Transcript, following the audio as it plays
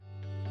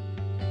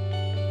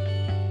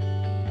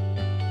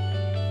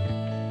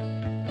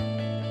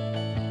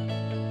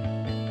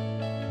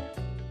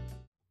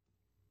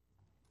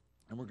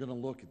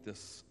look at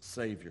this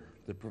Savior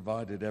that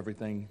provided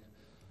everything,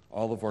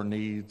 all of our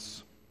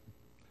needs,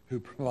 who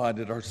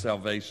provided our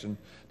salvation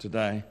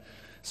today.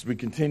 As we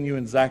continue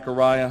in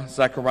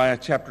Zechariah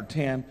chapter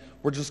 10,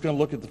 we're just going to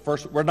look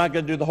at we're not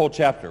going to do the whole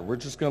chapter. We're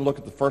just going to look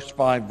at the first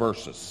 5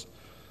 verses.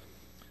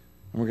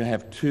 And we're going to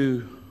have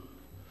 2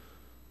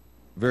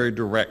 very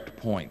direct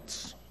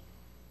points.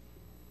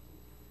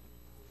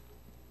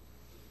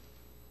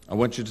 I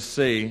want you to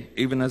see,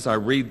 even as I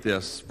read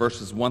this,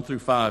 verses 1 through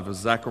 5 of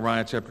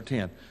Zechariah chapter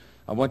 10,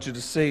 I want you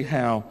to see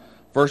how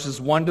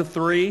verses 1 to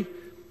 3,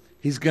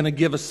 he's going to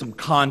give us some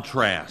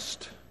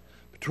contrast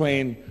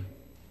between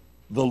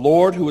the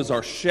Lord, who is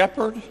our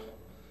shepherd,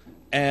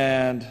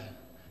 and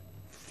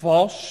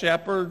false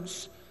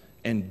shepherds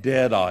and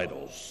dead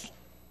idols.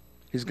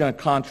 He's going to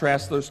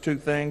contrast those 2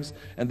 things.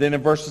 And then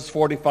in verses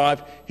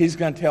 45, he's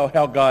going to tell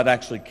how God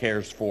actually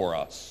cares for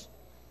us.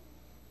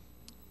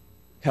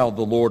 How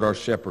the Lord, our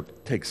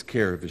shepherd, takes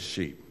care of his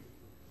sheep.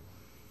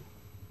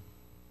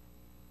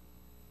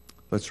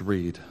 Let's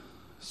read,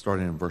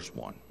 starting in verse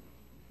 1.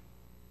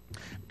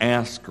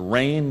 Ask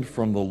rain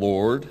from the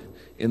Lord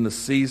in the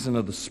season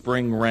of the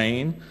spring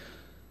rain,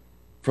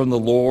 from the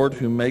Lord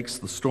who makes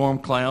the storm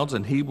clouds,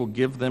 and he will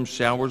give them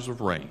showers of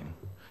rain.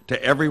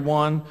 To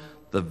everyone,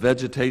 the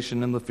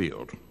vegetation in the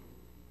field.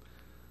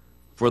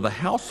 For the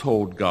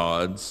household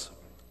gods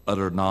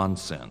utter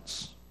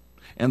nonsense,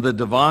 and the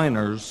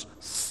diviners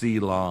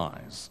see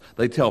lies.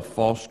 They tell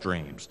false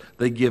dreams.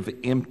 They give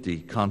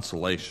empty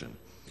consolation.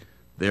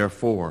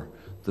 Therefore,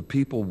 the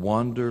people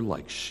wander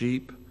like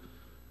sheep.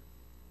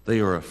 They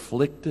are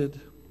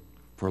afflicted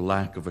for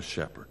lack of a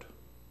shepherd.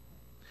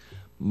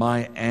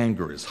 My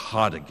anger is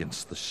hot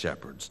against the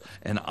shepherds,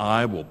 and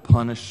I will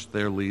punish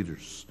their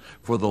leaders.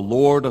 For the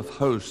Lord of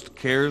hosts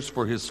cares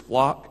for his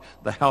flock,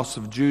 the house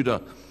of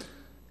Judah,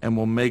 and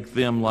will make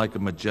them like a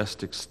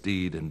majestic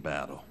steed in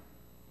battle.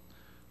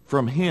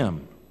 From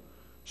him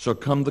shall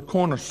come the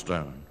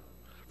cornerstone.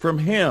 From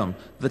him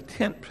the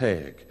tent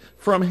peg.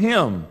 From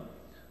him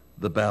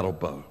the battle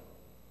bow.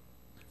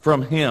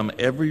 From him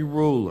every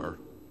ruler,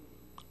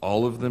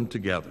 all of them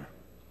together.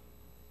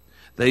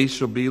 They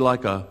shall be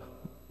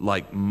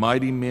like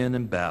mighty men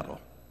in battle,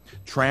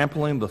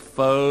 trampling the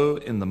foe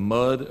in the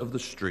mud of the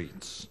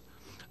streets.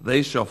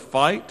 They shall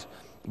fight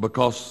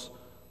because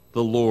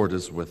the Lord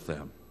is with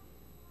them.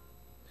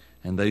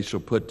 And they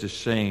shall put to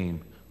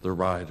shame the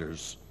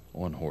riders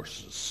on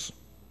horses.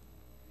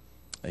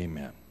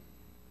 Amen.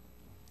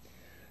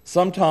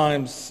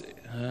 Sometimes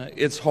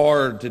it's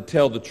hard to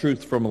tell the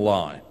truth from a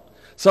lie.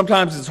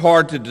 Sometimes it's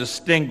hard to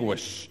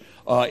distinguish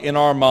in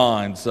our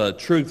minds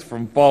truth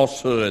from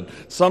falsehood.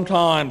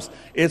 Sometimes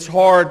it's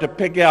hard to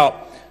pick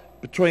out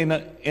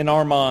in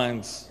our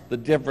minds the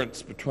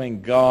difference between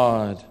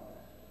God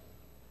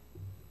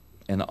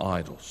and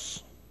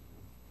idols.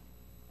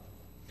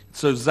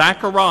 So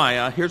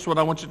Zechariah, here's what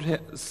I want you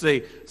to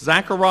see.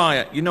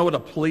 Zechariah, you know what a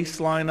police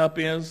lineup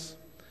is?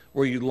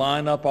 Where you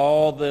line up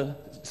all the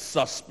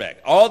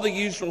suspects, all the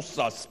usual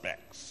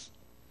suspects.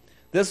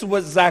 This is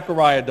what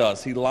Zechariah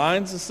does. He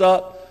lines us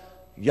up: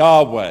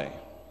 Yahweh,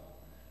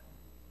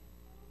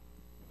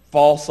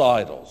 false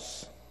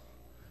idols,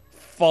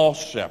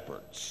 false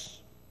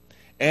shepherds.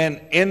 And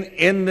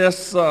in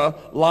this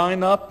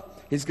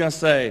lineup, he's going to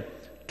say,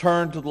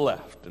 turn to the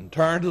left and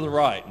turn to the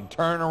right and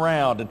turn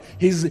around. And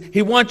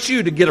he wants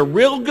you to get a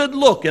real good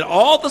look at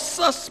all the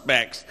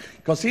suspects,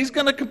 because he's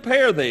going to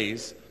compare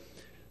these.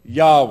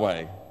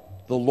 Yahweh,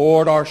 the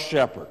Lord our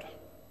shepherd.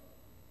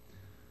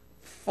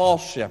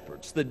 False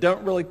shepherds that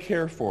don't really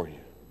care for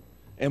you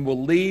and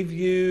will lead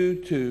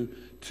you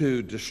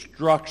to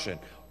destruction.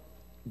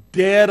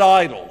 Dead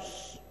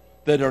idols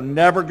that are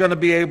never going to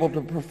be able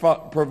to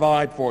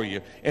provide for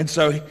you. And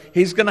so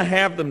he's going to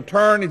have them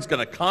turn. He's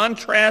going to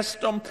contrast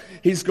them.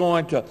 He's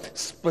going to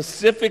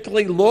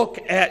specifically look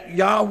at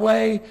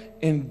Yahweh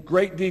in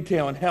great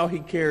detail and how he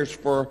cares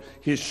for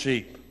his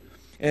sheep.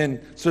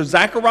 And so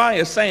Zechariah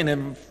is saying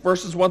in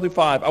verses 1 through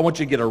 5, I want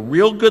you to get a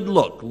real good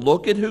look.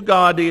 Look at who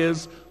God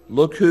is.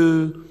 Look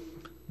who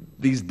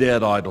these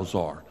dead idols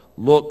are.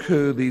 Look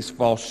who these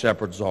false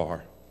shepherds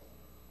are.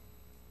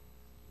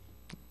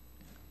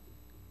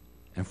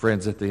 And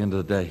friends, at the end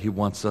of the day, he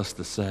wants us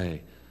to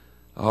say,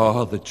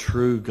 oh, the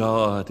true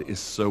God is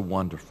so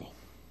wonderful.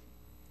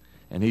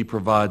 And he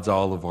provides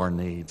all of our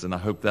needs. And I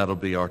hope that'll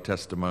be our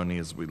testimony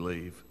as we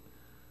leave.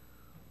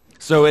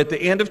 So at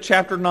the end of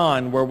chapter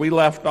 9, where we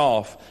left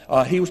off,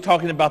 he was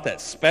talking about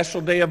that special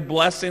day of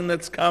blessing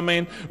that's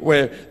coming,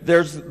 where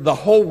the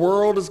whole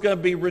world is going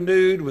to be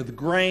renewed with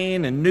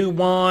grain and new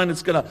wine.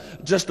 It's going to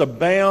just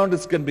abound.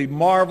 It's going to be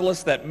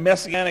marvelous. That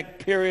messianic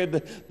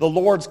period, the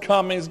Lord's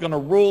coming, is going to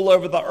rule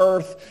over the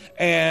earth.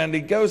 And he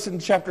goes in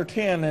chapter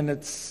 10, and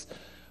it's,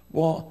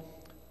 well,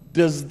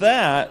 does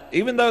that,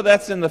 even though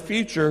that's in the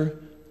future,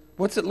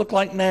 what's it look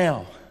like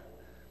now?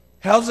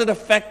 How does it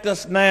affect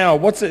us now?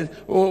 What's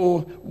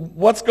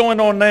going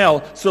on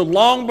now? So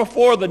long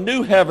before the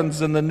new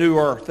heavens and the new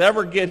earth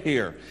ever get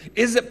here,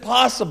 is it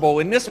possible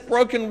in this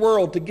broken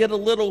world to get a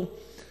little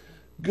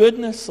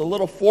goodness, a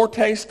little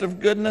foretaste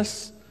of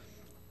goodness?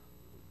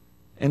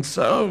 And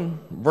so,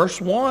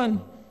 verse 1,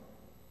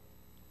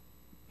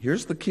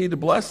 here's the key to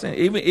blessing.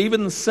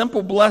 Even the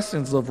simple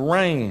blessings of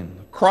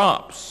rain,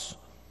 crops,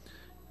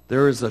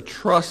 there is a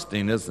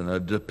trusting, isn't it? A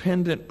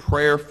dependent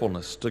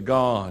prayerfulness to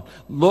God.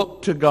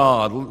 Look to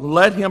God.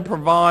 Let Him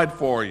provide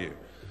for you.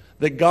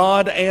 That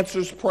God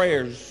answers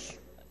prayers.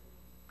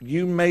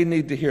 You may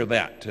need to hear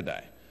that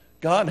today.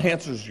 God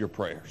answers your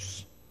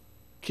prayers.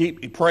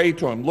 You pray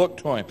to Him. Look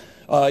to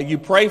Him. You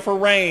pray for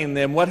rain.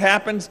 Then what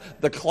happens?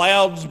 The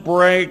clouds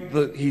break.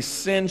 He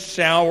sends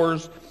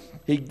showers.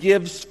 He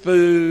gives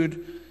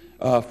food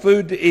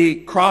to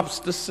eat, crops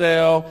to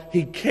sell.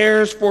 He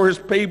cares for His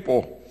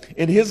people.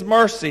 In His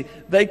mercy,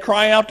 they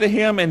cry out to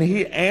Him and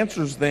He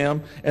answers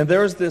them. And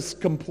there's this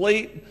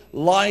complete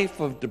life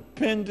of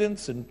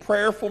dependence and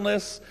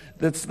prayerfulness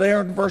that's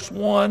there in verse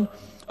 1.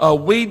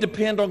 We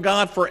depend on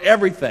God for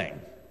everything.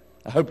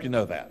 I hope you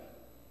know that.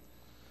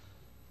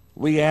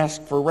 We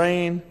ask for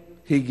rain,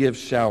 He gives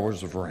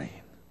showers of rain.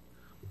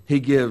 He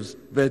gives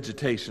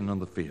vegetation on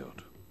the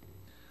field.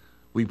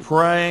 We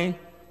pray,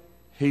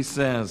 He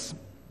says,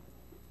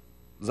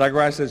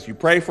 Zechariah says, you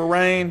pray for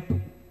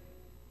rain,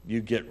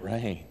 you get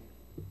rain.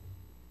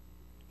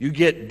 You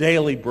get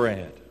daily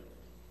bread.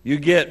 You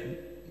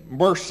get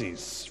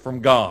mercies from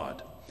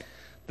God.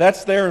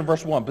 That's there in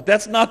verse 1. But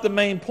that's not the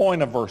main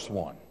point of verse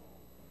 1.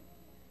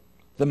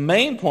 The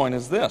main point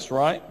is this,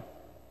 right?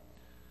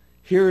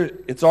 Here,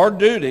 it's our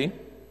duty.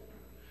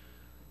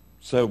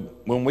 So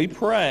when we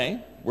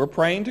pray, we're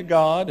praying to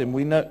God, and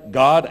we know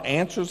God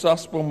answers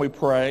us when we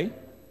pray.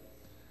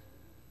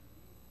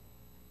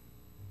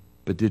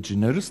 But did you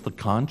notice the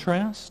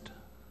contrast?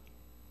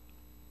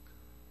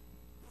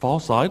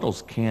 False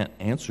idols can't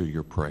answer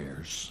your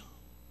prayers.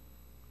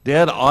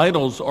 Dead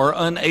idols are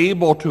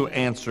unable to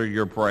answer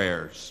your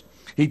prayers.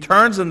 He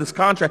turns in this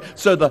contrast.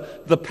 So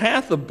the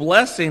path of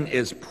blessing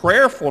is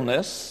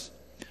prayerfulness,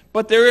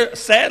 but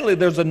sadly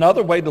there's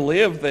another way to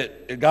live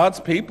that God's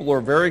people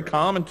are very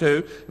common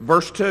to.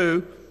 Verse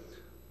 2,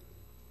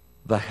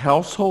 the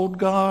household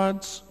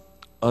gods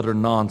utter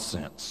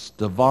nonsense.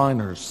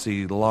 Diviners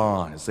see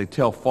lies. They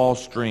tell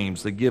false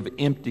dreams. They give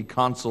empty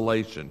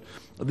consolation.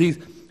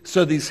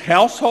 These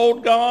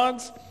household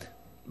gods,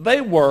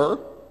 they were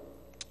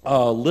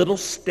little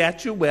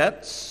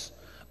statuettes,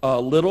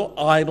 little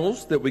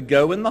idols that would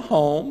go in the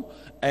home,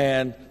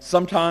 and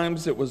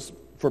sometimes it was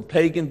for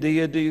pagan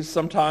deities,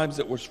 sometimes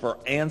it was for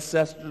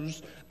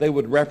ancestors. They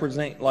would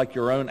represent like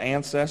your own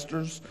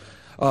ancestors.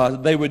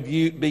 They would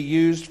be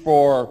used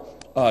for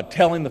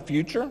telling the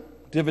future,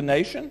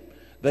 divination.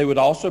 They would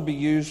also be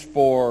used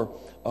for,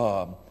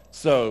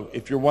 so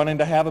if you're wanting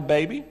to have a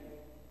baby,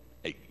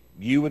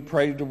 you would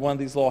pray to one of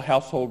these little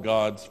household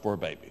gods for a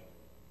baby.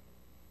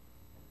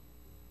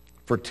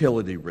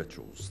 Fertility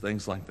rituals,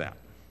 things like that.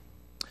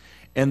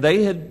 And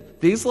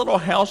these little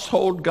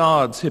household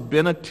gods had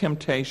been a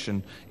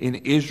temptation in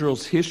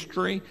Israel's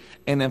history.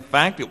 And in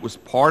fact, it was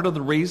part of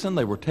the reason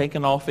they were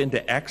taken off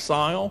into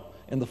exile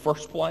in the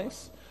first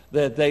place.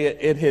 That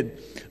it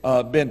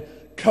had been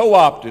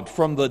co-opted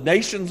from the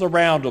nations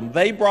around them.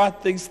 They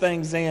brought these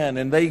things in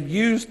and they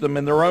used them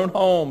in their own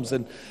homes.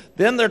 And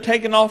then they're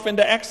taken off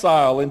into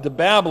exile, into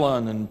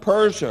Babylon and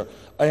Persia.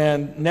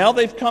 And now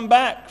they've come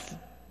back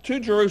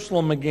to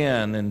Jerusalem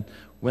again. And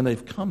when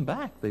they've come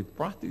back, they've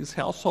brought these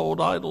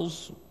household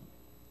idols,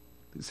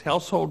 these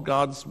household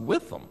gods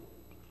with them.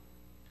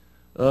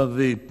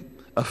 The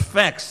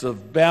effects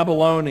of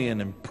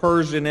Babylonian and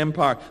Persian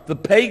empire, the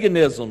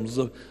paganisms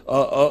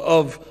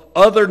of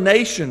other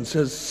nations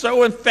has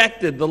so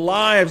infected the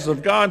lives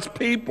of God's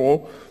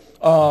people.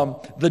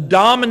 The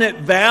dominant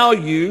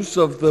values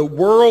of the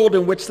world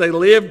in which they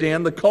lived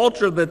in, the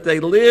culture that they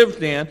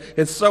lived in,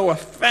 has so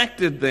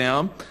affected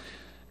them.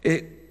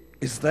 It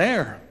is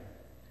there.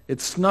 It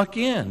snuck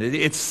in.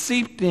 It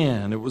seeped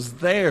in. It was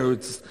there.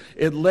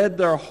 It led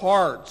their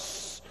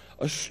hearts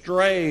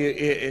astray.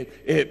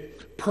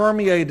 It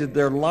permeated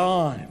their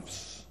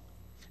lives.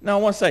 Now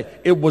I want to say,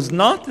 it was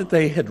not that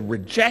they had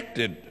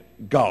rejected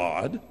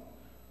God,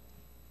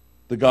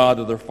 the God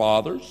of their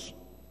fathers.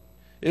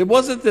 It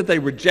wasn't that they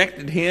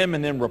rejected Him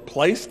and then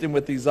replaced Him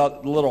with these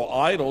little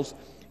idols.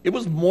 It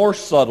was more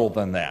subtle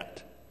than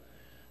that.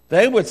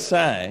 They would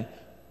say,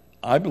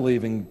 I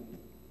believe in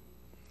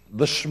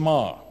the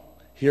Shema.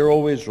 Hear,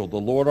 O Israel, the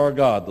Lord our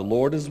God, the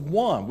Lord is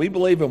one. We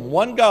believe in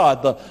one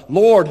God, the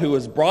Lord who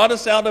has brought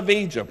us out of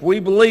Egypt.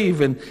 We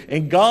believe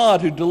in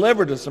God who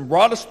delivered us and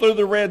brought us through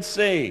the Red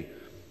Sea.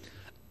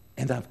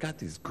 And I've got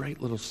these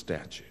great little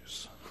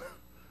statues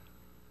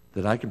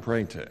that I can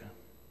pray to.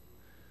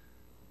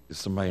 If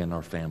somebody in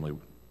our family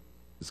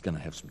is going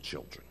to have some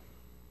children.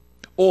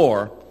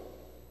 Or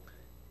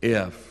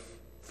if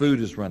food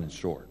is running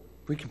short,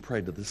 we can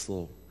pray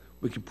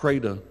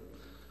to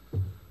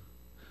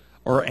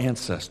our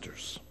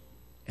ancestors.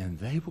 and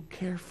they will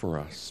care for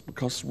us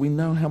because we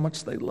know how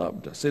much they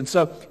loved us. And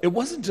so it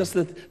wasn't just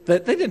that they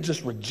didn't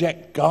just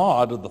reject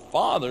God or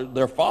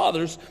their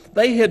fathers.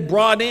 They had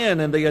brought in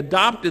and they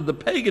adopted the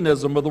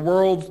paganism of the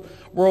world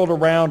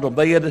around them.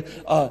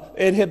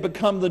 It had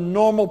become the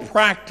normal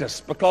practice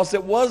because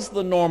it was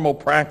the normal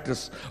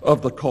practice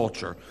of the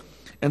culture.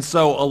 And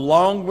so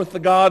along with the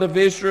God of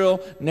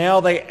Israel,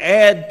 now they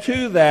add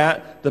to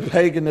that the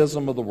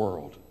paganism of the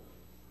world,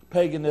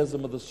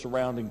 paganism of the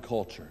surrounding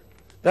culture.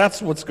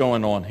 That's what's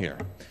going on here.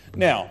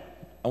 Now,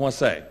 I want to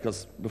say,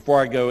 because before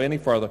I go any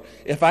further,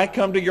 if I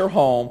come to your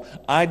home,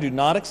 I do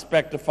not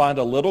expect to find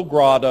a little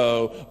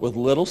grotto with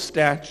little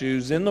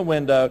statues in the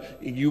window.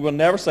 You will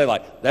never say,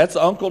 like, that's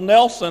Uncle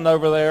Nelson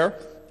over there.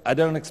 I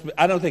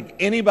don't think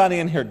anybody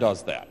in here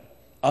does that.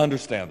 I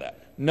understand that.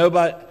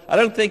 Nobody. I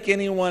don't think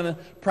anyone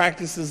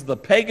practices the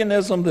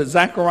paganism that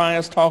Zechariah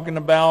is talking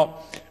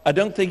about. I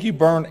don't think you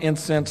burn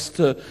incense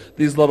to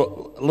these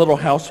little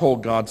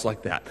household gods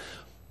like that.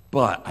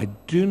 But I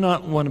do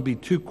not want to be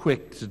too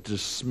quick to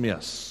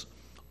dismiss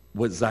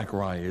what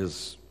Zechariah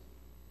is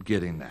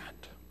getting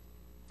at.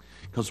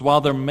 Because while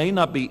there may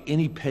not be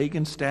any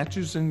pagan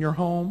statues in your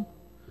home,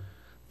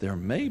 there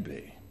may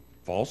be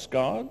false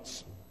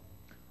gods,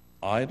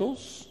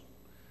 idols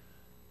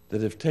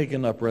that have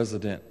taken up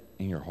residence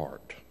in your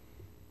heart.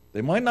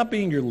 They might not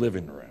be in your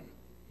living room,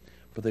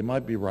 but they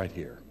might be right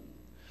here.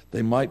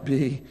 They might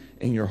be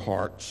in your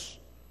hearts.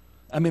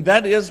 I mean,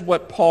 that is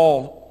what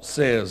Paul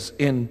says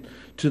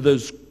to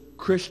those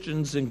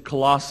Christians in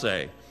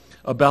Colossae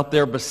about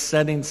their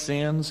besetting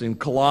sins. In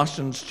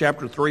Colossians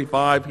chapter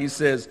 3:5, he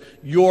says,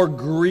 your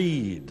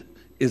greed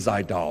is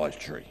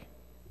idolatry.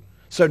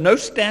 So no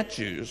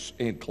statues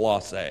in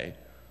Colossae,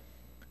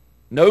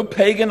 no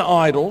pagan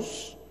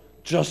idols,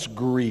 just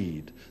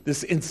greed.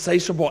 This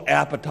insatiable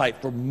appetite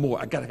for more.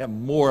 I got to have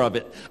more of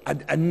it.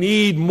 I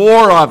need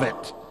more of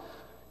it.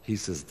 He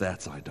says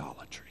that's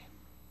idolatry.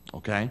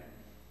 Okay?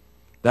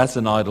 That's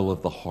an idol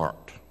of the heart.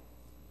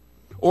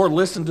 Or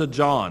listen to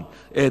John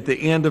at the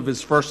end of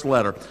his first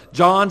letter.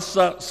 John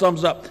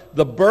sums up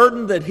the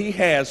burden that he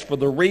has for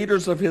the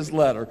readers of his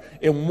letter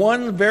in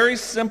one very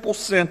simple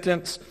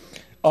sentence.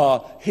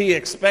 He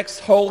expects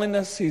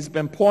holiness. He's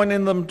been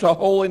pointing them to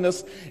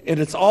holiness. And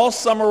it's all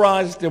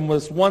summarized in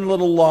this one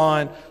little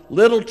line.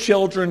 Little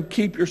children,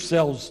 keep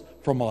yourselves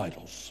from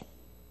idols.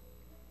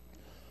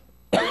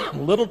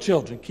 Little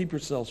children, keep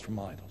yourselves from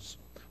idols.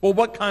 Well,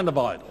 what kind of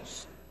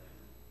idols?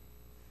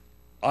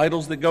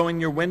 Idols that go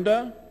in your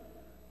window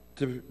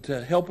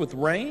to help with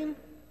rain?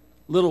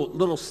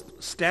 Little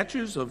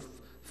statues of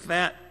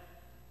fat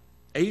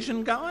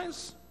Asian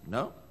guys?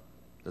 No,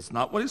 that's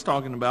not what he's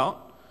talking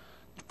about.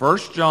 1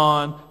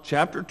 John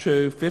chapter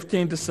 2,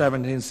 15 to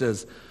 17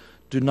 says,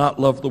 do not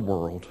love the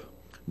world,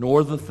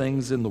 nor the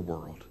things in the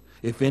world.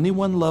 If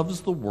anyone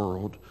loves the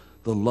world,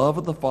 the love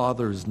of the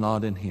Father is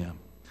not in him.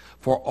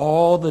 For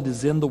all that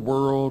is in the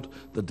world,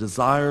 the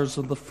desires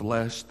of the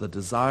flesh, the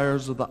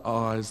desires of the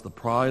eyes, the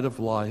pride of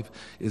life,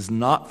 is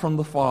not from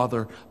the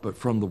Father, but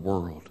from the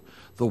world.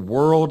 The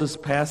world is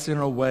passing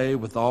away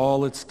with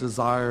all its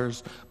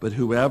desires, but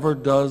whoever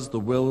does the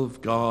will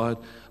of God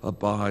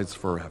abides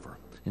forever.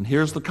 And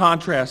here's the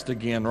contrast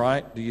again,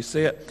 right? Do you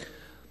see it?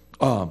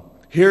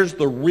 Here's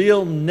the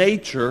real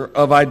nature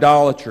of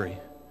idolatry.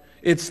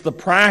 It's the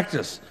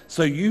practice.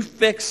 So you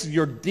fix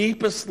your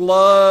deepest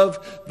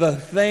love, the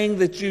thing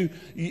that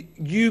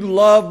you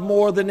love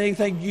more than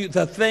anything,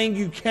 the thing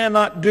you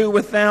cannot do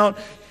without,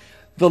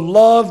 the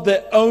love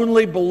that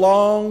only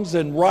belongs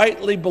and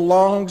rightly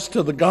belongs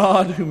to the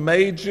God who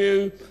made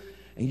you,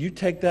 and you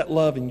take that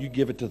love and you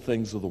give it to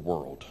things of the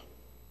world.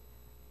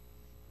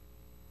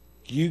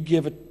 You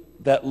give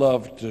that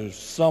love to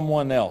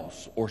someone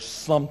else or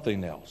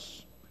something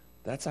else.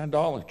 That's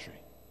idolatry.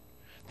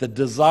 The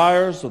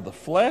desires of the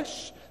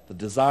flesh, the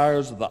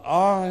desires of the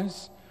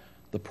eyes,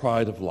 the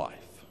pride of life.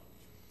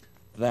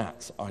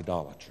 That's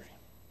idolatry.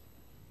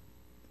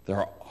 There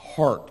are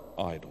heart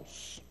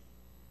idols.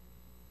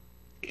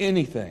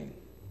 Anything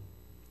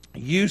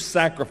you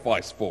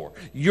sacrifice for,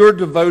 you're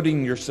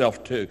devoting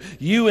yourself to,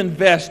 you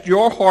invest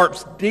your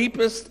heart's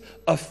deepest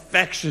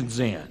affections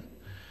in,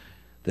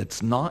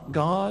 that's not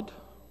God,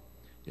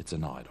 it's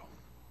an idol.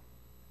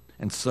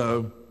 And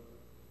so,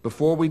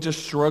 before we just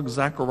shrug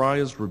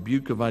Zechariah's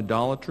rebuke of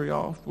idolatry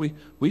off,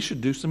 we should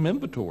do some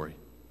inventory.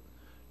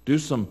 Do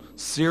some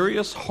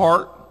serious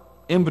heart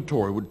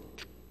inventory, with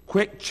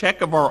quick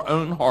check of our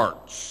own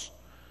hearts.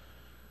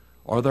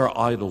 Are there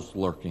idols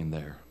lurking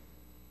there?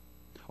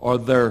 Are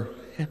there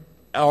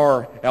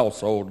our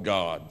household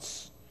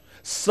gods?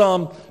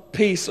 Some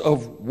piece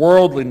of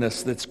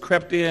worldliness that's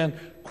crept in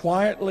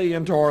quietly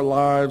into our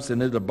lives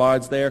and it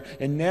abides there.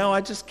 And now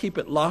I just keep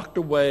it locked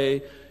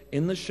away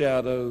in the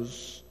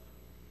shadows,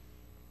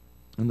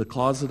 in the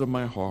closet of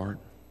my heart.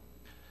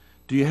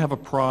 Do you have a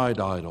pride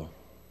idol?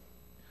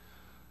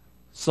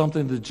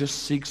 Something that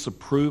just seeks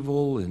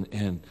approval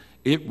and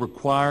It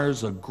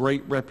requires a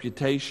great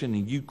reputation,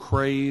 and you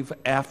crave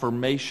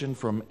affirmation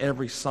from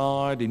every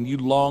side, and you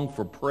long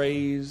for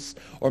praise.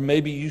 Or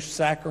maybe you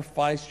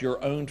sacrifice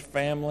your own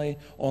family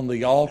on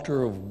the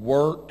altar of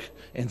work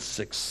and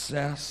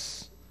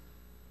success.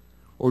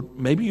 Or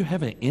maybe you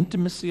have an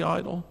intimacy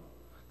idol.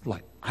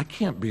 Like, I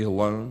can't be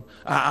alone.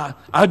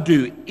 I'd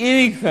do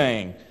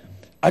anything.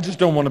 I just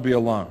don't want to be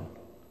alone.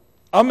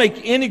 I'll make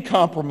any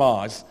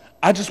compromise.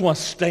 I just want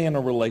to stay in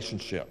a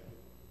relationship.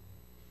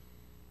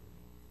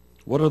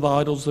 What are the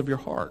idols of your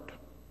heart?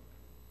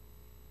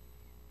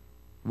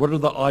 What are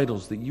the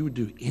idols that you would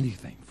do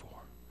anything for?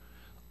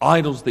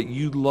 Idols that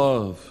you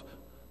love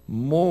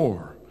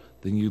more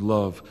than you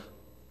love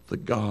the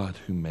God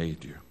who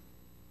made you.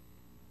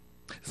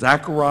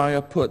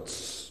 Zechariah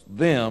puts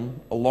them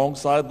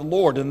alongside the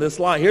Lord in this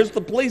line. Here's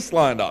the police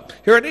lined up.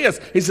 Here it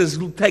is. He says,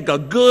 take a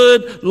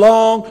good,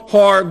 long,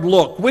 hard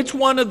look. Which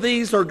one of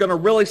these are going to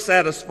really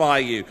satisfy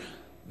you?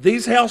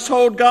 These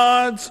household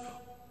gods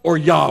or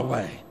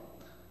Yahweh?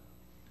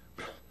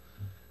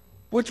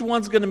 Which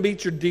one's going to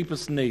meet your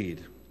deepest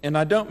need? And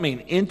I don't mean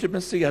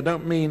intimacy, I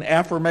don't mean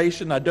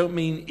affirmation, I don't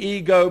mean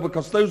ego,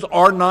 because those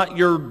are not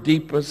your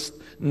deepest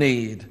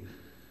need.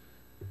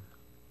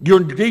 Your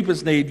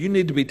deepest need, you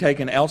need to be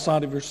taken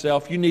outside of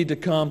yourself. You need to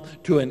come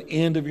to an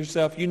end of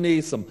yourself. You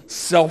need some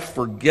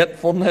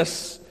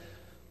self-forgetfulness.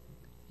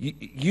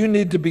 You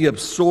need to be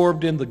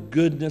absorbed in the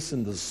goodness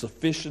and the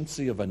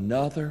sufficiency of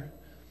another.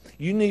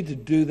 You need to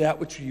do that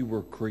which you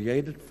were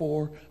created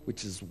for,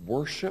 which is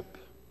worship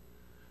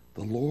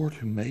the Lord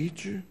who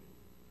made you.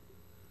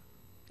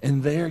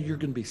 And there you're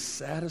going to be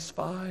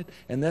satisfied,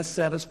 and that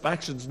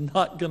satisfaction's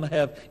not going to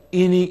have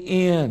any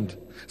end.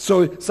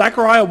 So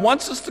Zechariah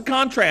wants us to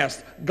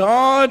contrast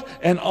God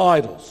and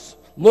idols.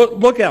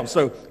 Look out.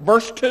 So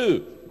verse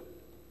 2,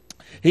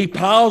 he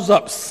piles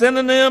up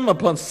synonym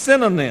upon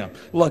synonym.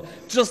 Look,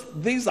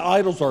 just these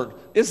idols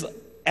is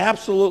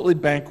absolutely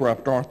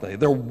bankrupt, aren't they?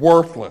 They're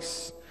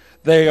worthless.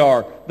 They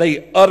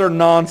utter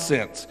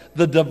nonsense.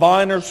 The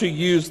diviners who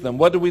use them,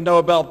 what do we know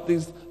about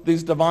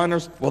these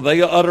diviners? Well,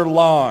 they utter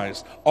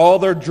lies. All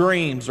their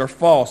dreams are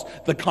false.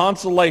 The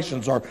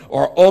consolations are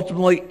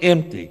ultimately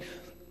empty.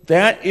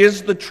 That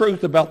is the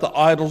truth about the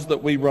idols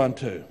that we run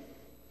to.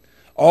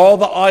 All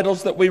the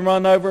idols that we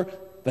run over,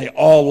 they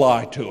all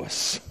lie to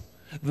us.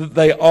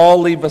 They all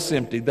leave us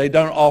empty. They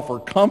don't offer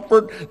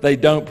comfort. They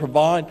don't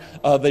provide.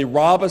 They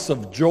rob us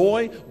of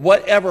joy.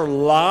 Whatever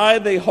lie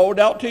they hold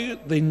out to you,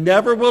 they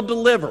never will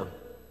deliver.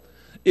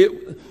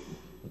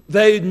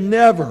 They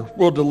never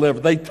will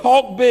deliver. They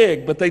talk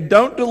big, but they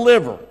don't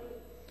deliver.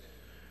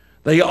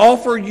 They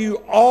offer you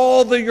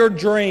all of your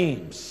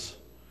dreams,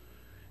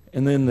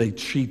 and then they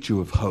cheat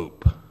you of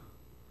hope.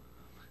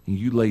 And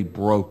you lay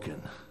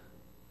broken.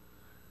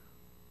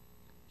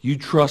 You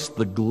trust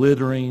the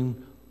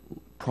glittering,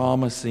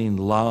 promising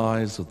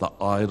lies of the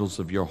idols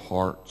of your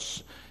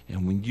hearts.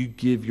 And when you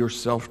give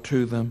yourself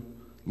to them,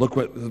 look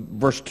what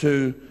verse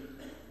 2,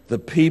 the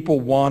people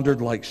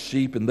wandered like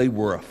sheep and they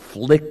were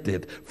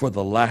afflicted for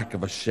the lack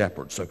of a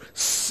shepherd. So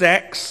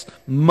sex,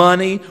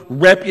 money,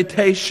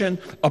 reputation,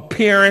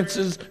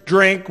 appearances,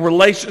 drink,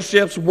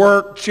 relationships,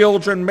 work,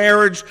 children,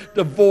 marriage,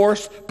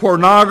 divorce,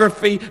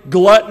 pornography,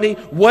 gluttony,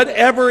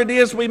 whatever it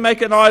is we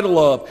make an idol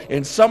of.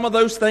 And some of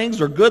those things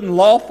are good and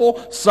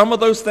lawful. Some of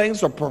those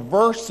things are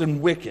perverse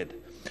and wicked.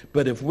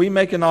 But if we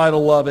make an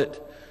idol of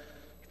it,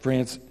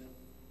 friends,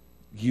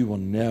 you will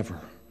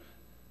never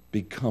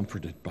be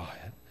comforted by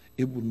it.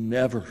 It will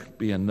never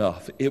be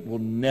enough. It will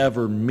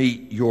never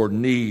meet your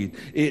need.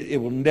 It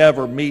will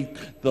never meet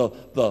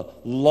the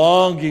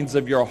longings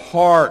of your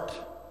heart.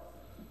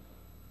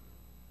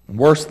 And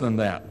worse than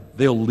that,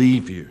 they'll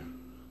leave you.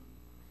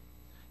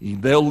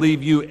 They'll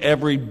leave you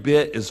every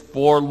bit as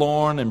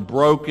forlorn and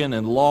broken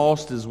and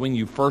lost as when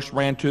you first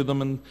ran to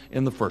them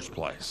in the first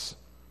place.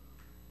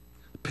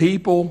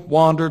 People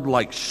wandered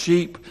like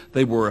sheep.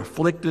 They were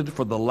afflicted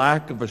for the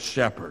lack of a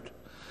shepherd.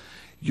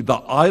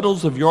 The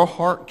idols of your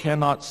heart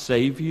cannot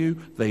save you.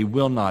 They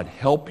will not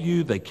help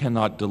you. They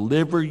cannot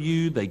deliver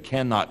you. They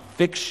cannot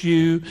fix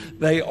you.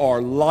 They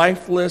are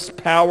lifeless,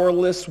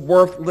 powerless,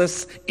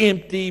 worthless,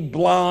 empty,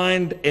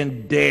 blind,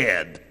 and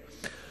dead.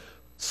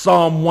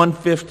 Psalm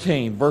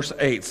 115, verse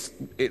 8,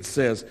 it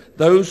says,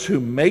 those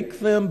who make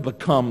them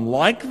become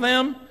like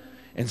them,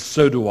 and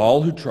so do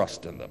all who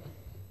trust in them.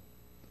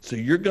 So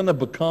you're going to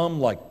become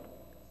like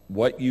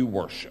what you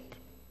worship.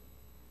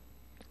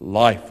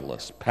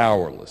 Lifeless,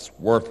 powerless,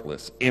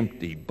 worthless,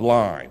 empty,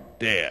 blind,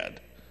 dead.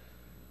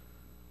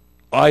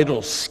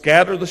 Idols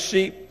scatter the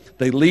sheep.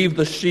 They leave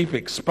the sheep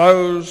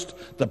exposed.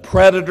 The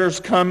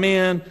predators come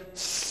in.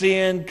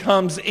 Sin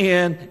comes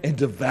in and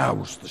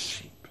devours the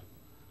sheep.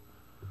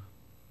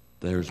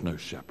 There's no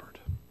shepherd.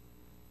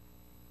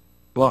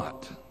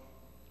 But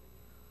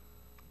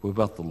what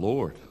about the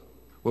Lord?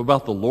 What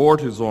about the Lord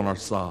who's on our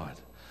side?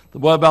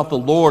 What about the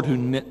Lord,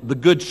 the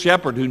good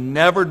shepherd who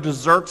never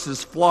deserts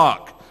his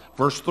flock?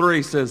 Verse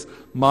 3 says,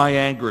 my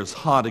anger is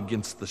hot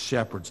against the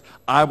shepherds.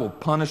 I will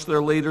punish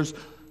their leaders,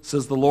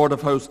 says the Lord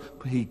of hosts.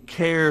 He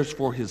cares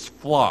for his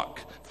flock.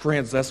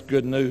 Friends, that's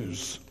good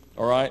news.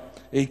 All right?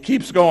 He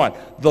keeps going.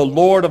 The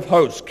Lord of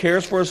hosts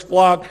cares for his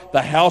flock,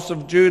 the house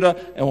of Judah,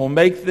 and will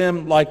make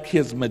them like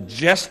his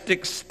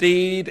majestic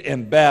steed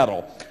in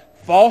battle.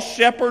 False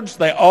shepherds,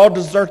 they all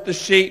desert the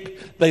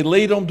sheep. They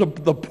lead them to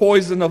the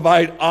poison of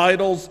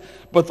idols.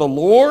 But the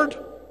Lord,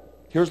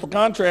 here's the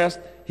contrast,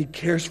 he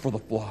cares for the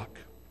flock.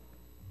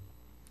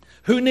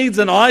 Who needs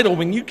an idol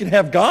when you can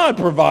have God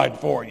provide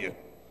for you?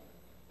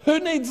 Who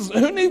needs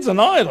an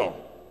idol?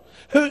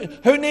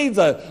 Who needs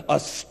a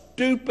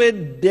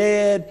stupid,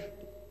 dead,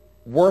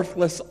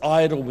 worthless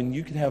idol when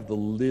you can have the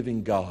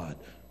living God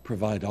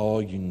provide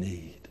all you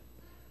need,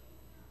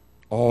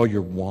 all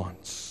your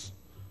wants?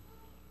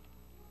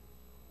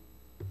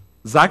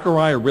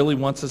 Zechariah really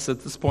wants us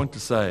at this point to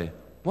say,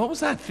 what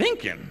was I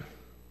thinking?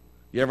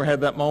 You ever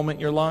had that moment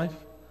in your life?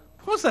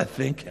 What was I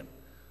thinking?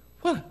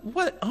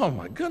 What? Oh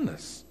my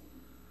goodness.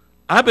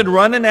 I've been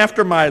running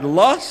after my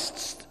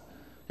lusts,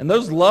 and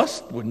those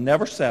lusts would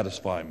never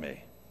satisfy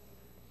me.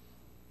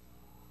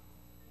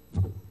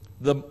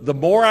 The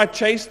more I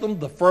chased them,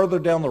 the further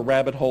down the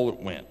rabbit hole it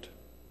went.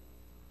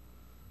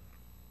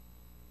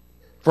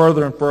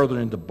 Further and further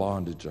into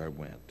bondage I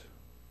went.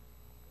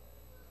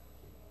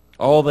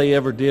 All they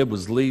ever did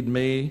was lead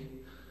me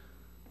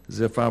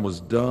as if I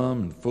was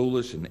dumb and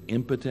foolish and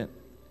impotent,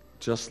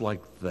 just like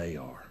they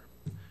are.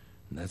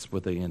 And that's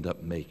what they end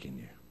up making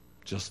you,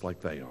 just like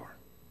they are.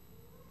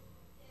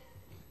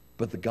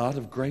 But the God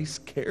of grace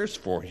cares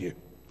for you.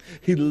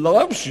 He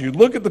loves you.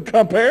 Look at the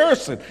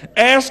comparison.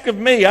 Ask of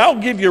me, I'll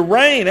give you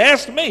rain.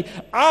 Ask me,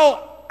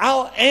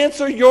 I'll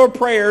answer your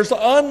prayers,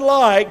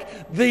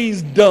 unlike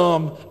these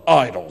dumb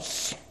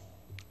idols.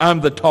 I'm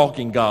the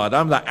talking God.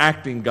 I'm the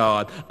acting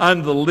God.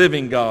 I'm the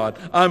living God.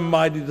 I'm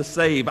mighty to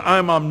save.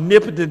 I'm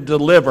omnipotent to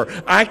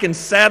deliver. I can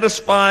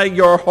satisfy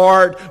your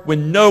heart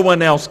when no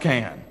one else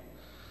can.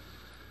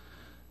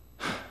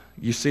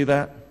 You see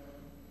that?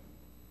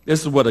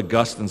 This is what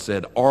Augustine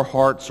said. Our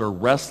hearts are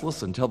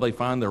restless until they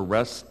find their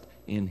rest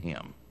in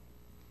him.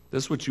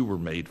 This is what you were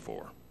made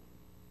for.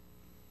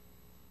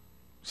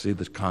 See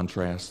the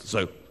contrast?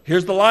 So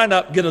here's the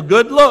lineup. Get a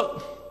good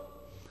look.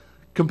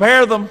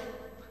 Compare them.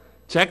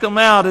 Check them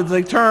out as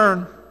they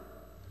turn.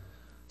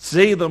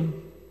 See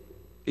them.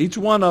 Each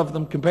one of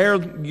them.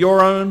 Compare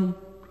your own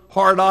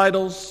heart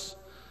idols.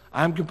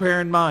 I'm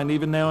comparing mine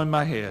even now in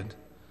my head.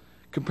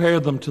 Compare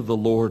them to the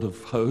Lord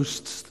of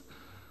hosts,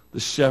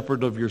 the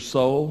shepherd of your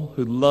soul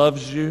who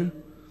loves you.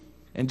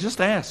 And just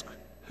ask,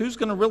 who's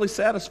going to really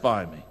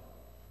satisfy me?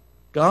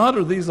 God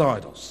or these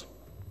idols?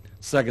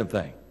 Second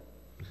thing,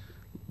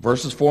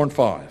 verses 4 and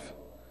 5.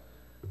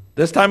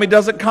 This time he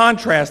doesn't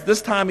contrast.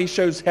 This time he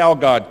shows how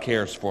God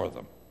cares for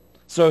them.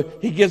 So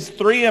he gives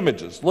three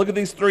images. Look at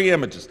these three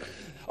images.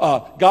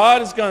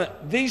 God is going to,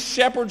 these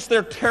shepherds,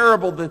 they're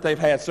terrible that they've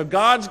had. So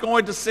God's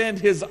going to send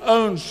his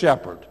own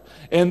shepherd.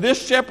 And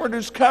this shepherd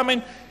who's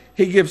coming,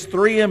 he gives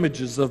three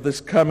images of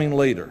this coming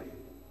leader.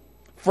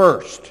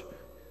 First,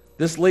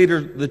 this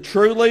leader, the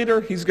true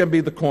leader, he's going to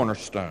be the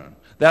cornerstone.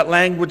 That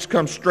language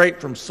comes straight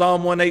from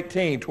Psalm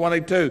 118,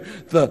 22.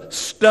 The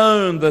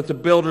stone that the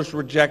builders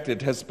rejected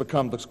has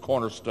become the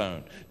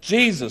cornerstone.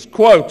 Jesus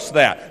quotes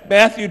that.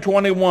 Matthew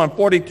 21,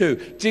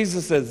 42.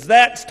 Jesus says,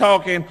 that's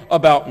talking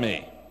about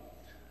me.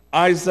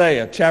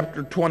 Isaiah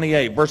chapter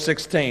 28, verse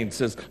 16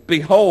 says,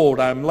 behold,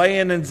 I'm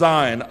laying in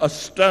Zion a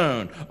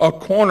stone, a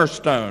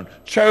cornerstone,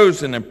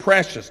 chosen and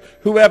precious.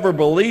 Whoever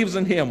believes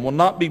in him will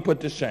not be put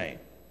to shame.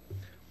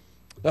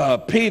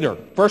 Peter,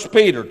 1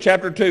 Peter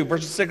chapter 2,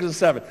 verses 6 and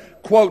 7,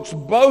 quotes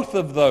both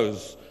of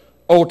those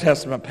Old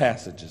Testament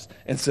passages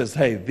and says,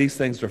 hey, these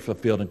things are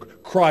fulfilled,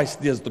 and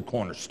Christ is the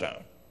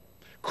cornerstone.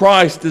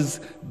 Christ is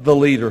the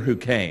leader who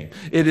came.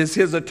 It is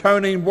his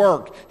atoning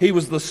work. He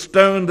was the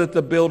stone that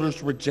the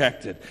builders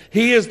rejected.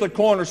 He is the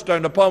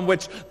cornerstone upon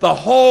which the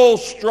whole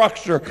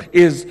structure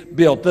is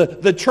built.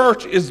 The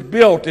church is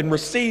built and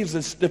receives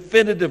its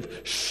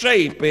definitive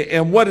shape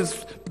and what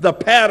is the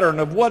pattern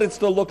of what it's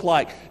to look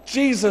like.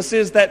 Jesus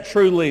is that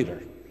true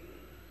leader.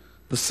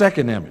 The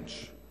second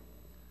image,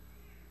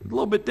 a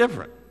little bit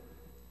different.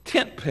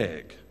 Tent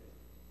peg.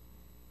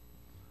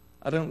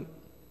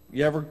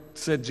 You ever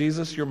said,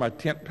 Jesus, you're my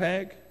tent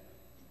peg?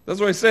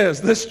 That's what he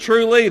says. This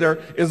true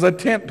leader is a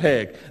tent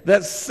peg.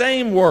 That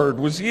same word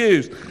was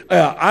used.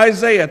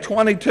 Isaiah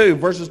 22,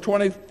 verses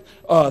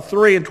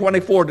 23 and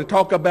 24, to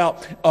talk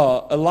about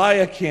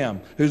Eliakim,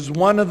 who's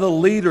one of the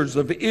leaders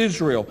of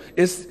Israel.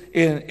 It's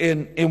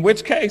in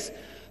which case,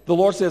 the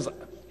Lord says,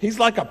 he's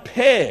like a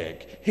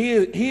peg.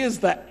 He is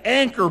the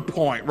anchor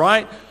point,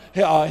 right?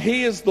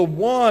 He is the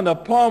one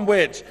upon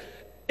which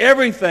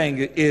everything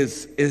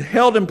is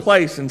held in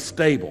place and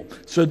stable.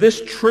 So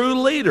this true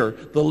leader,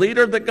 the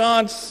leader that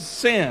God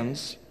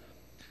sends,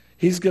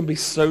 he's going to be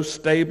so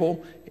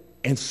stable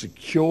and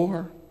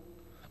secure.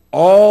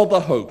 All the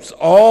hopes,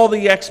 all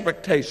the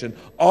expectation,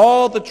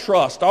 all the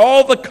trust,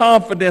 all the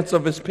confidence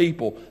of his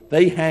people,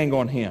 they hang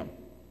on him.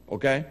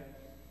 Okay?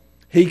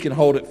 He can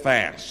hold it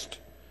fast.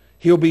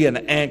 He'll be an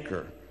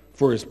anchor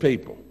for his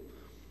people.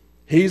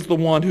 He's the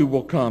one who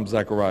will come,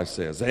 Zechariah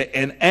says.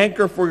 An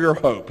anchor for your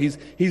hope.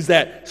 He's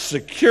that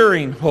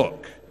securing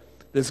hook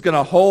that's going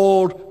to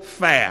hold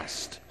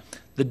fast.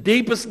 The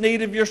deepest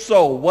need of your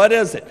soul, what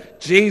is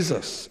it?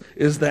 Jesus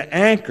is the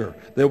anchor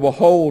that will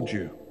hold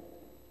you.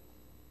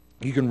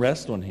 You can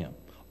rest on him.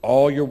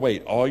 All your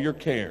weight, all your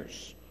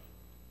cares,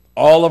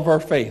 all of our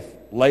faith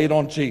laid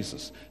on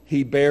Jesus.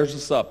 He bears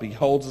us up. He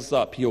holds us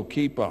up. He'll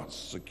keep us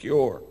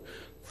secure.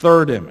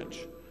 Third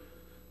image.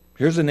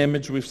 Here's an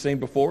image we've seen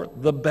before.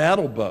 The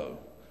battle bow.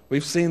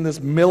 We've seen this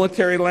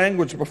military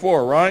language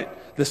before, right?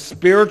 The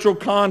spiritual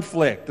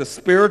conflict, the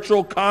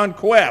spiritual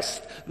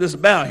conquest, this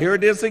battle. Here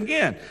it is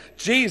again.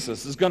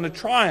 Jesus is going to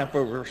triumph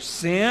over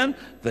sin,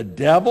 the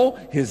devil,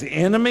 his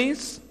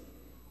enemies.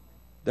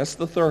 That's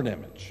the third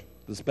image,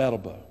 this battle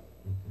bow.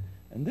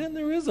 And then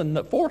there is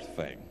a fourth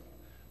thing.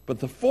 But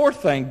the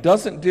fourth thing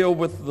doesn't deal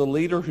with the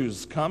leader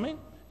who's coming,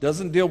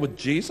 doesn't deal with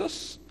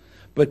Jesus,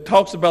 but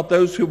talks about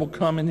those who will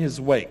come in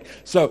his wake.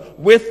 So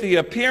with the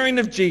appearing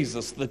of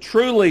Jesus, the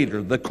true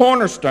leader, the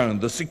cornerstone,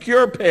 the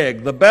secure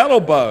peg, the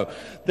battle bow,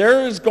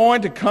 there is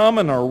going to come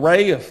an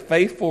array of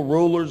faithful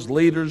rulers,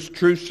 leaders,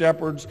 true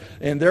shepherds,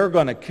 and they're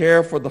going to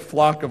care for the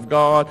flock of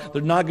God.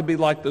 They're not going to be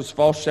like those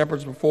false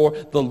shepherds before.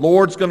 The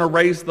Lord's going to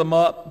raise them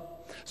up.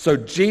 So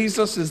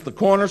Jesus is the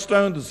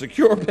cornerstone, the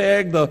secure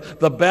peg,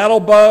 the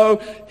battle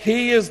bow.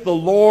 He is the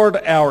Lord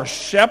our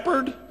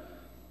shepherd.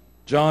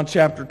 John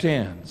chapter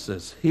 10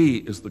 says, he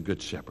is the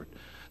good shepherd.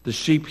 The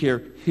sheep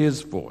hear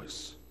his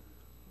voice.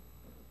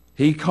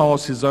 He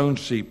calls his own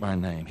sheep by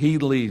name. He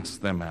leads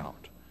them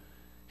out.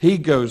 He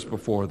goes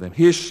before them.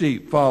 His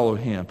sheep follow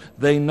him.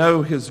 They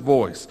know his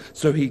voice.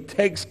 So he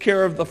takes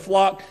care of the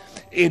flock.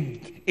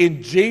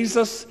 In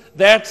Jesus,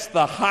 that's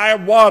the high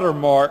water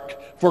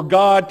mark for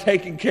God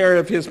taking care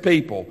of his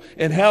people.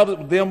 And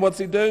then what's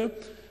he do?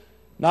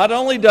 Not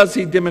only does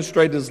he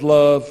demonstrate his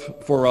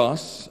love for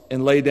us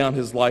and lay down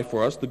his life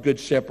for us, the good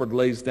shepherd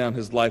lays down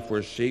his life for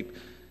his sheep,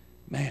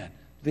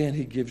 then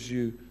he gives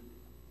you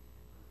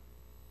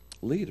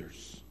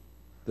leaders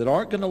that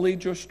aren't going to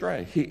lead you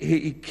astray.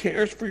 He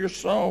cares for your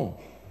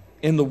soul.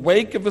 In the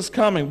wake of his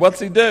coming, what's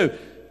he do?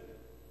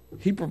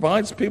 He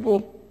provides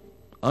people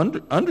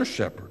under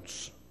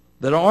shepherds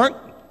that aren't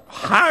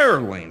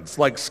hirelings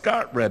like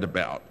Scott read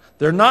about.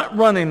 They're not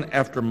running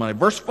after money.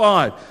 Verse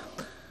 5,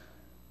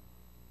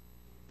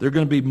 they're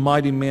going to be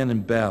mighty men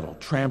in battle,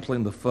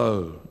 trampling the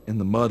foe in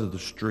the mud of the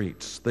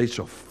streets. They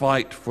shall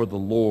fight for the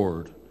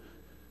Lord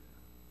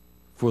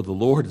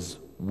is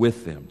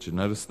with them. Did you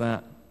notice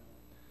that?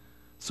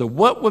 So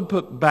what would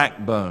put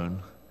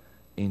backbone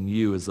in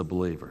you as a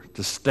believer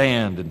to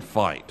stand and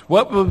fight?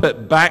 What would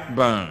put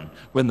backbone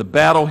when the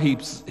battle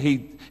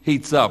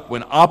heats up,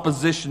 when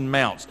opposition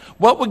mounts?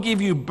 What would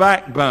give you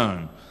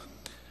backbone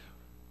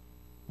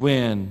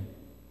when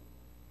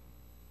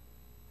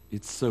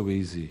it's so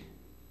easy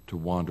to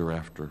wander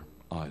after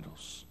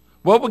idols?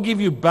 What will give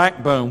you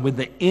backbone when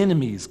the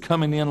enemy's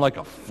coming in like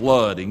a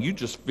flood and you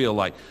just feel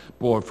like,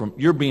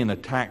 you're being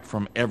attacked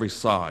from every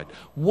side?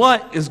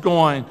 What is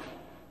going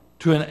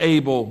to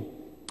enable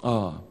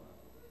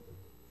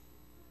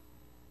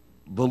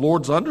the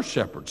Lord's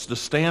under-shepherds to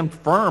stand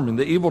firm in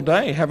the evil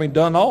day, having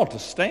done all to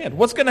stand?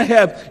 What's going to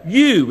have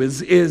you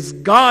as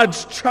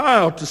God's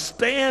child to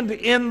stand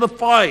in the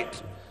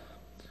fight?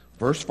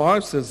 Verse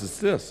 5 says it's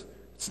this.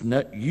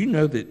 You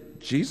know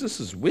that Jesus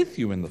is with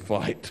you in the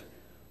fight.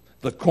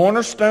 The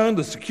cornerstone,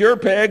 the secure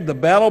peg, the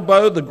battle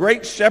bow, the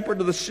great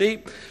shepherd of the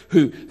sheep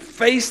who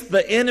faced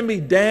the enemy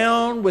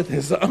down with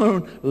his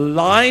own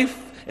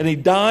life, and he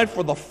died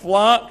for the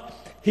flock.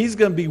 He's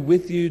going to be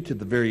with you to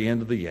the very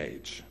end of the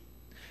age.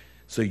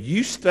 So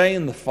you stay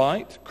in the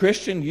fight.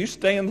 Christian, you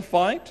stay in the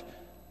fight.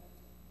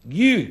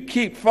 You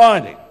keep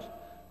fighting.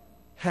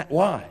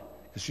 Why?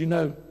 Because you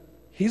know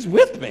he's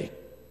with me.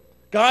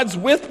 God's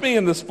with me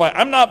in this fight.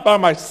 I'm not by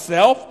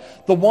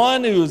myself. The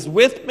one who is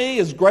with me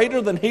is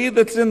greater than he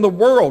that's in the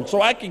world,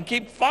 so I can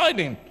keep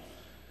fighting.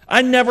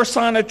 I never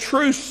sign a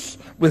truce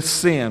with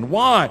sin.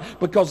 Why?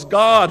 Because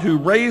God, who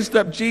raised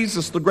up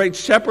Jesus, the great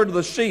shepherd of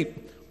the sheep,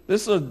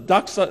 this is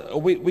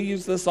we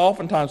use this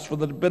oftentimes for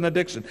the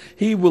benediction.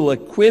 He will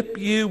equip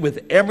you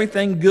with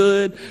everything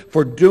good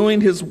for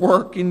doing his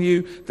work in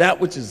you, that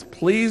which is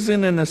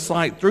pleasing in his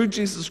sight, through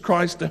Jesus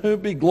Christ, to whom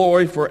be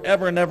glory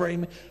forever and ever.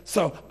 Amen.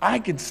 So I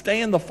can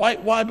stay in the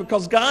fight. Why?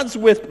 Because God's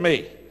with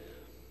me.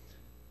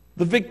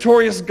 The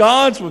victorious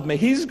God's with me.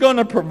 He's going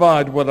to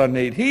provide what I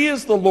need. He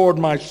is the Lord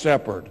my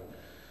shepherd.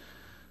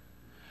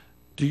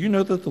 Do you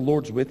know that the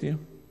Lord's with you?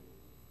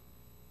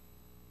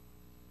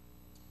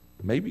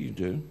 Maybe you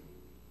do.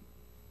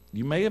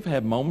 You may have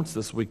had moments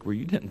this week where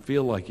you didn't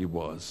feel like he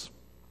was.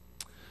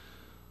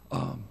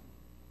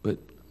 But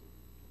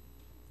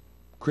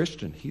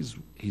Christian,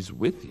 he's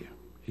with you.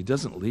 He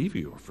doesn't leave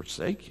you or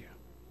forsake you.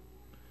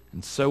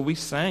 And so we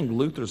sang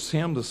Luther's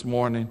hymn this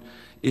morning,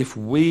 if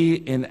we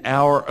in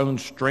our own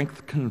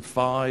strength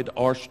confide,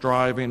 our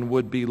striving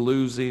would be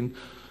losing.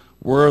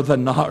 Were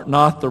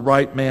not the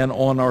right man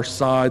on our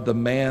side, the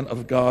man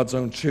of God's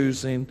own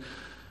choosing.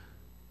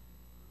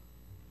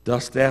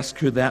 Dost ask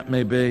who that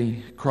may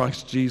be?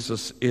 Christ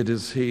Jesus, it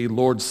is he.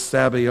 Lord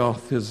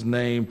Sabaoth, his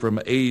name, from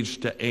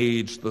age to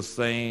age the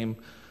same.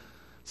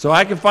 So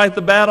I can fight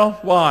the battle.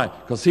 Why?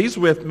 Because he's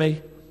with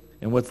me.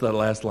 And what's that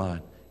last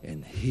line?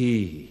 And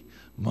he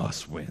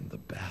must win the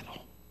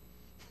battle.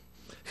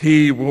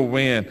 He will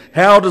win.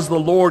 How does the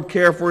Lord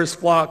care for his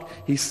flock?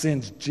 He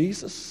sends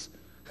Jesus.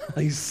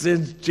 He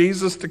sends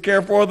Jesus to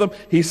care for them.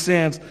 He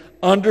sends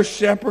under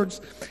shepherds.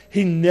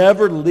 He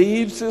never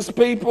leaves his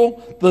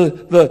people.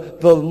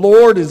 The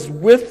Lord is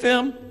with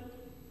them.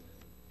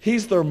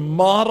 He's their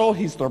model.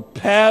 He's their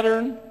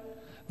pattern.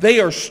 They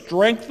are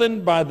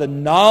strengthened by the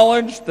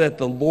knowledge that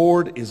the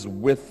Lord is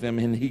with them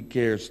and he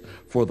cares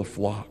for the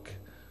flock.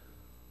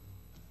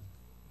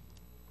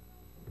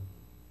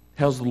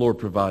 How's the Lord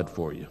provide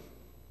for you?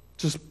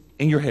 Just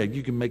in your head,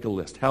 you can make a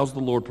list. How's the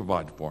Lord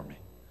provide for me?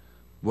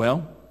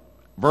 Well,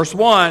 verse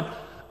 1,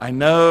 I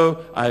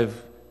know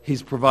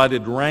he's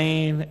provided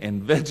rain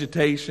and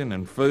vegetation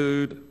and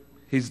food.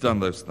 He's done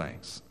those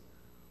things.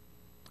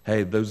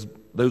 Hey,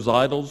 those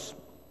idols,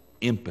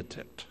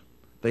 impotent.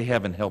 They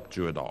haven't helped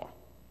you at all.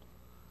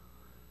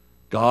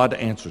 God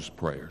answers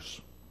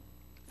prayers.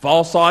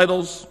 False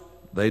idols,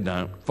 they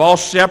don't.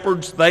 False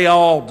shepherds, they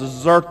all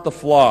desert the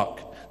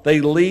flock. They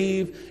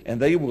leave,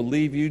 and they will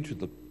leave you to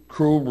the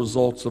cruel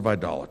results of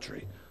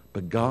idolatry.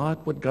 But God,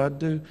 what God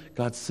do?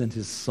 God sent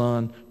his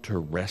Son to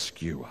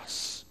rescue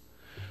us.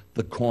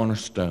 The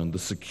cornerstone, the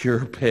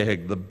secure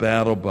peg, the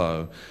battle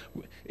bow.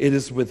 It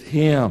is with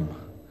him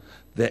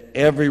that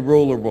every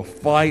ruler will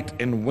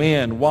fight and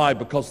win. Why?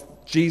 Because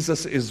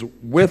Jesus is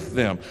with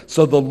them.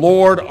 So the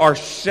Lord, our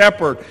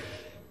shepherd,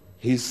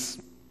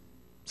 he's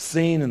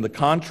seen in the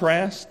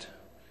contrast,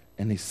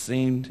 and he's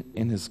seen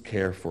in his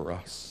care for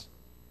us.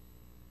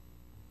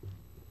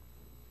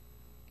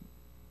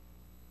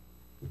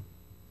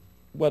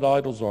 What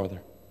idols are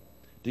there?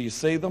 Do you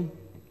see them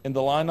in the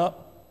lineup?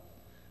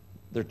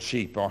 They're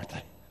cheap, aren't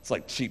they? It's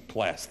like cheap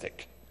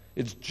plastic.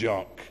 It's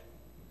junk.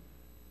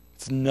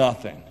 It's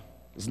nothing.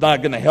 It's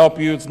not going to help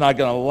you. It's not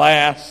going to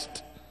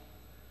last.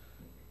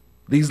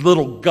 These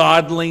little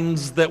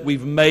godlings that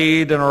we've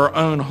made in our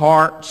own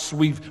hearts,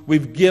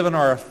 we've given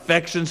our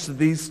affections to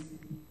these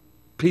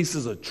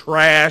pieces of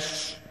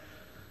trash.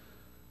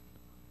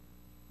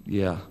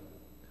 Yeah.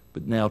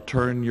 But now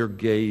turn your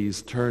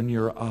gaze, turn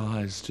your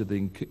eyes to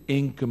the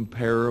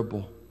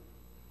incomparable,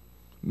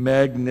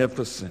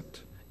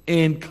 magnificent,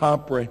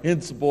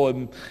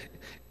 incomprehensible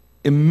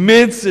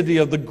immensity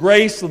of the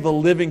grace of the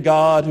living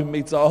God who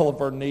meets all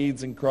of our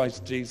needs in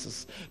Christ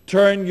Jesus.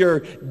 Turn your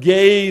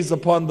gaze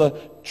upon the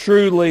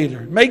true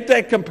leader. Make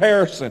that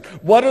comparison.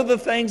 What are the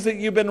things that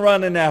you've been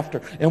running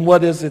after? And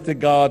what is it that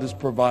God has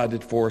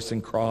provided for us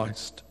in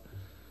Christ?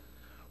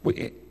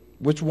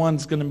 Which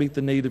one's going to meet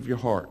the need of your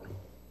heart?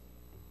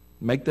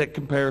 Make that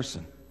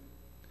comparison.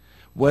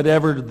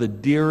 Whatever the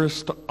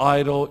dearest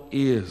idol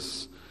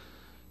is,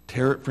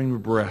 tear it from your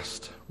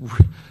breast.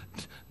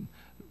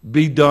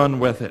 Be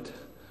done with it.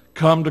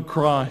 Come to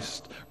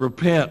Christ.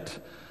 Repent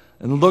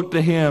and look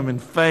to him in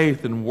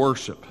faith and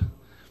worship.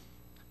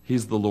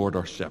 He's the Lord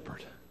our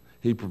shepherd.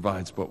 He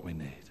provides what we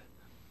need.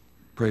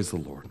 Praise the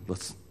Lord.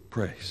 Let's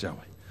pray, shall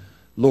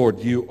we?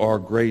 Lord, you are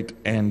great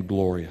and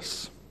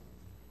glorious.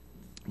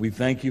 We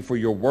thank you for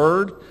your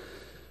word.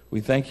 We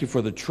thank you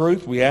for the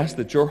truth. We ask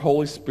that your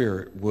Holy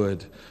Spirit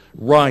would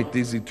write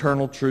these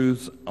eternal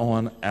truths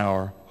on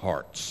our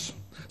hearts.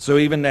 So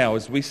even now,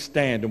 as we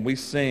stand and we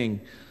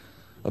sing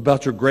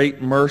about your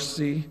great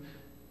mercy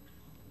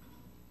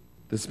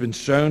that's been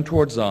shown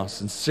towards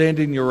us in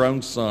sending your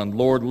own Son,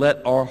 Lord,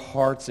 let our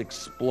hearts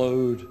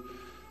explode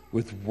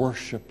with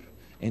worship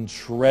and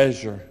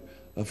treasure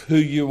of who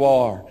you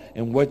are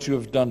and what you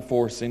have done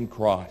for us in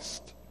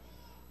Christ.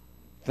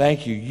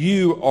 Thank you.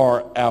 You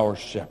are our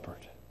shepherd.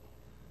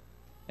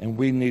 And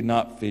we need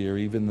not fear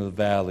even the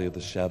valley of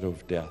the shadow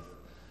of death,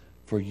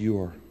 for you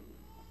are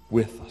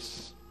with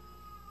us.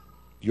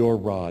 Your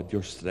rod,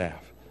 your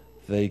staff,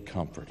 they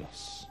comfort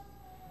us.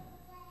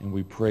 And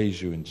we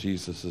praise you in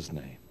Jesus'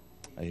 name.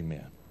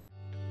 Amen.